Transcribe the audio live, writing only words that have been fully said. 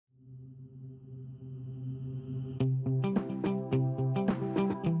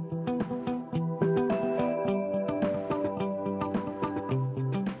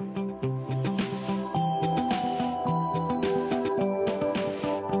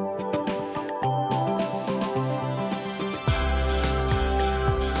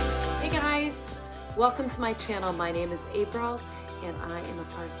Welcome to my channel. My name is April and I am a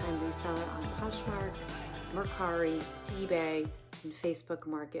part-time reseller on Poshmark, Mercari, eBay, and Facebook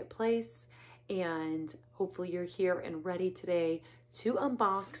Marketplace. And hopefully you're here and ready today to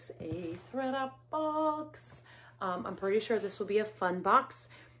unbox a ThredUp box. I'm pretty sure this will be a fun box.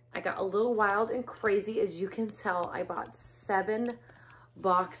 I got a little wild and crazy. As you can tell, I bought 7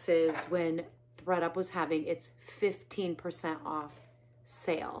 boxes when ThredUp was having its 15% off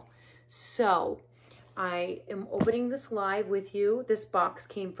sale. So I am opening this live with you. This box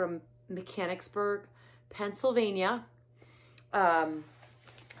came from Mechanicsburg, Pennsylvania. So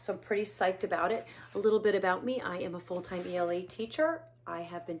I'm pretty psyched about it. A little bit about me. I am a full-time ELA teacher. I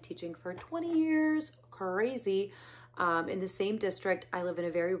have been teaching for 20 years. Crazy. In the same district. I live in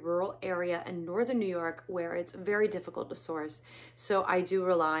a very rural area in northern New York where it's very difficult to source. So I do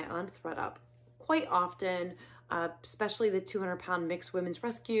rely on ThredUp quite often, especially the 200-pound mixed women's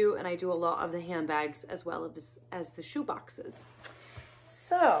rescue, and I do a lot of the handbags as well as the shoe boxes.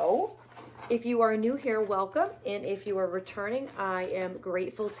 So if you are new here, welcome, and if you are returning, I am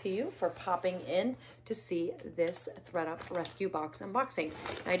grateful to you for popping in to see this ThredUp rescue box unboxing.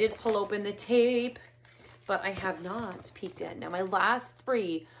 I did pull open the tape, but I have not peeked in. Now, my last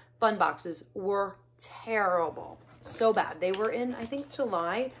 3 fun boxes were terrible, so bad. They were in, I think,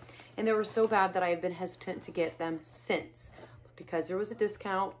 July, and they were so bad that I've been hesitant to get them since. But because there was a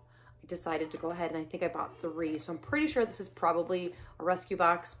discount, I decided to go ahead, and I think I bought 3. So I'm pretty sure this is probably a rescue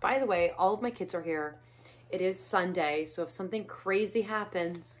box. By the way, all of my kids are here. It is Sunday, so if something crazy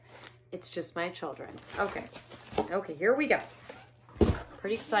happens, it's just my children. Okay, here we go.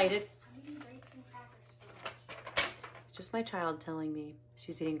 Pretty excited. It's just my child telling me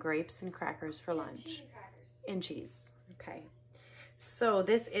she's eating grapes and crackers for lunch. And cheese. Okay. So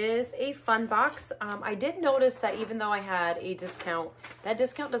this is a fun box. I did notice that even though I had a discount, that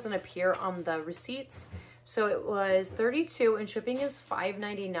discount doesn't appear on the receipts. So it was $32 and shipping is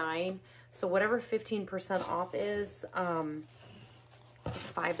 $5.99. So whatever 15% off is, $5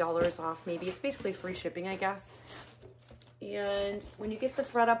 off maybe. It's basically free shipping, I guess. And when you get the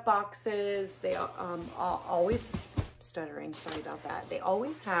ThredUp boxes, they always, stuttering, sorry about that. They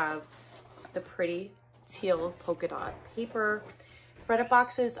always have the pretty teal polka dot paper. ThredUp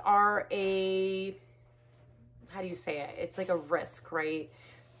boxes are a, how do you say it? It's like a risk, right?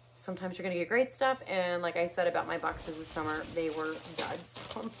 Sometimes you're gonna get great stuff, and like I said about my boxes this summer, they were duds.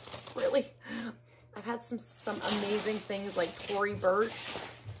 Really, I've had some amazing things like Tory Burch,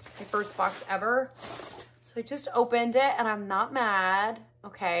 my first box ever. So I just opened it and I'm not mad,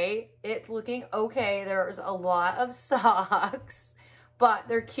 okay? It's looking okay. There's a lot of socks, but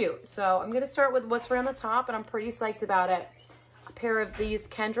they're cute. So I'm gonna start with what's right on the top, and I'm pretty psyched about it. A pair of these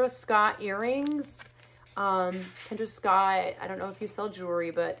Kendra Scott earrings. Kendra Scott, I don't know if you sell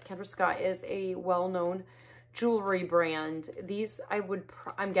jewelry, but Kendra Scott is a well-known jewelry brand. These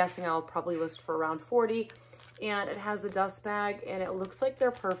I'm guessing I'll probably list for around 40, and it has a dust bag, and it looks like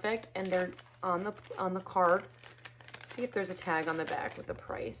they're perfect, and they're on the card. Let's see if there's a tag on the back with the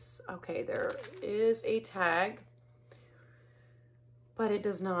price. Okay, there is a tag, but it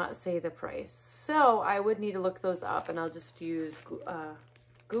does not say the price. So I would need to look those up, and I'll just use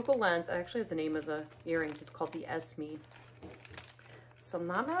Google Lens. It actually has the name of the earrings. It's called the Esme. So I'm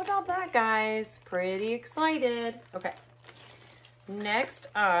not mad about that, guys. Pretty excited. Okay. Next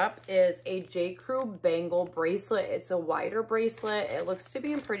up is a J. Crew bangle bracelet. It's a wider bracelet. It looks to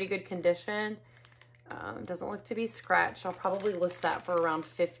be in pretty good condition. Doesn't look to be scratched. I'll probably list that for around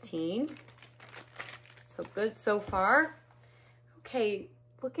 15. So good so far. Okay,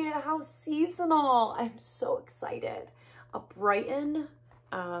 look at how seasonal. I'm so excited. A Brighton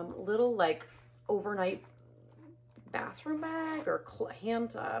little like overnight bathroom bag or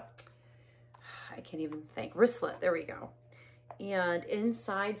hand, I can't even think, wristlet, there we go. And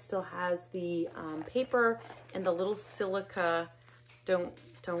inside still has the paper and the little silica. Don't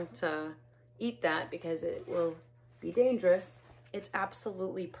eat that because it will be dangerous. It's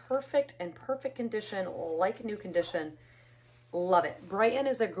absolutely perfect and perfect condition, like new condition. Love it. Brighton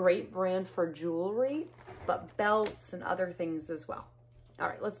is a great brand for jewelry, but belts and other things as well. All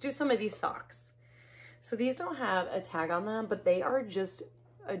right, let's do some of these socks. So these don't have a tag on them, but they are just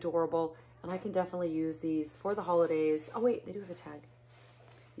adorable. And I can definitely use these for the holidays. Oh wait, they do have a tag.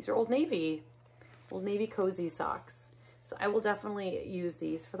 These are Old Navy cozy socks. So I will definitely use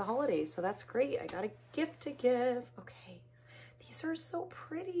these for the holidays. So that's great. I got a gift to give. Okay, these are so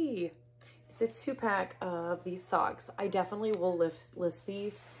pretty. It's a 2-pack of these socks. I definitely will list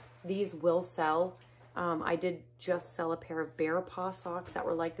these. These will sell. I did just sell a pair of Bear Paw socks that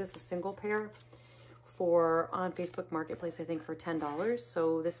were like this, a single pair, on Facebook Marketplace, I think for $10.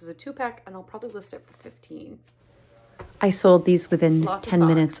 So this is a 2-pack and I'll probably list it for $15. I sold these within Lots 10 of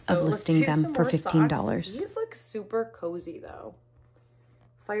minutes socks. of So listing them for $15. These look super cozy though.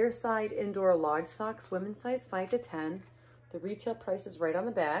 Fireside Indoor Lodge Socks, women's size 5 to 10. The retail price is right on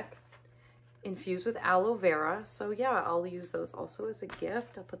the back. Infused with aloe vera. So yeah, I'll use those also as a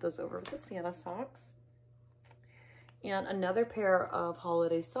gift. I'll put those over with the Santa socks. And another pair of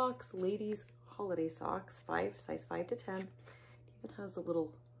holiday socks, ladies holiday socks, size 5 to 10. It even has a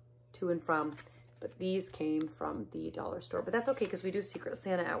little to and from, but these came from the dollar store. But that's okay because we do Secret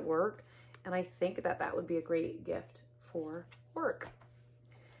Santa at work, and I think that that would be a great gift for work.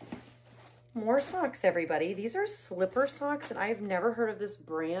 More socks, everybody. These are slipper socks, and I've never heard of this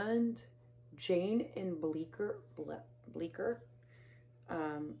brand, Jane and Bleecker.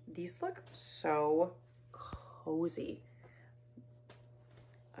 These look so cozy.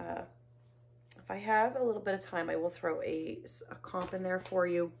 If I have a little bit of time, I will throw a comp in there for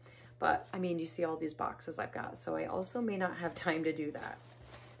you. But I mean, you see all these boxes I've got, so I also may not have time to do that.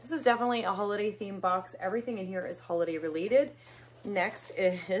 This is definitely a holiday themed box. Everything in here is holiday related. Next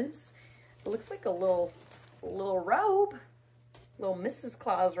is, it looks like a little robe, little Mrs.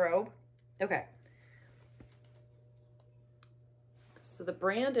 Claus robe. Okay. So the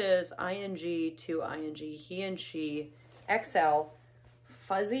brand is ING to ING, he and she, XL,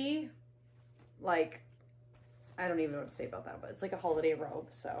 fuzzy, like, I don't even know what to say about that, but it's like a holiday robe.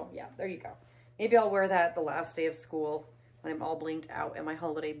 So yeah, there you go. Maybe I'll wear that the last day of school when I'm all blinged out in my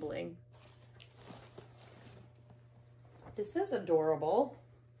holiday bling. This is adorable.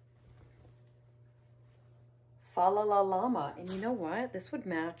 Fa la la llama. And you know what? This would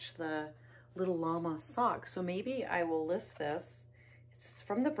match the little llama socks. So maybe I will list this. It's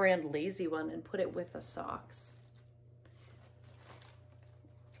from the brand Lazy One and put it with the socks.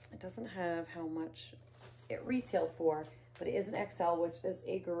 It doesn't have how much it retailed for, but it is an XL, which is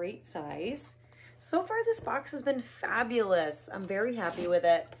a great size. So far, this box has been fabulous. I'm very happy with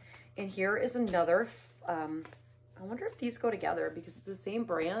it. And here is another, I wonder if these go together because it's the same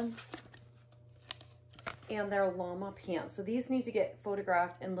brand and they're llama pants. So these need to get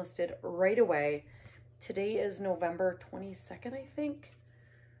photographed and listed right away. Today is November 22nd, I think.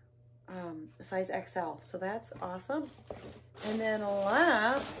 Size XL. So that's awesome. And then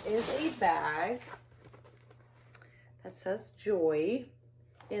last is a bag that says Joy.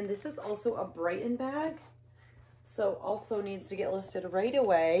 And this is also a Brighton bag. So also needs to get listed right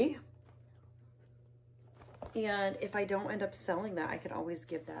away. And if I don't end up selling that, I can always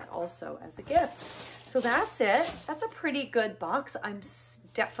give that also as a gift. So that's it. That's a pretty good box. I'm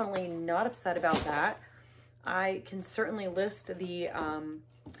definitely not upset about that. I can certainly list the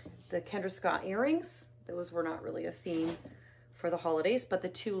Kendra Scott earrings. Those were not really a theme for the holidays, but the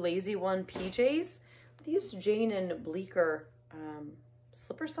 2 Lazy One PJs, these Jane and Bleecker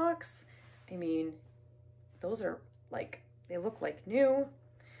slipper socks, I mean, those are like, they look like new.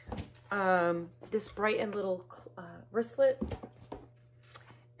 This Brighton little wristlet.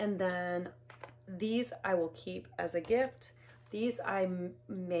 And then these I will keep as a gift. These I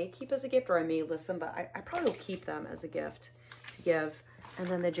may keep as a gift or I may list them, but I probably will keep them as a gift to give. And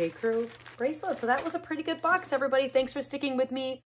then the J. Crew bracelet. So that was a pretty good box, everybody. Thanks for sticking with me.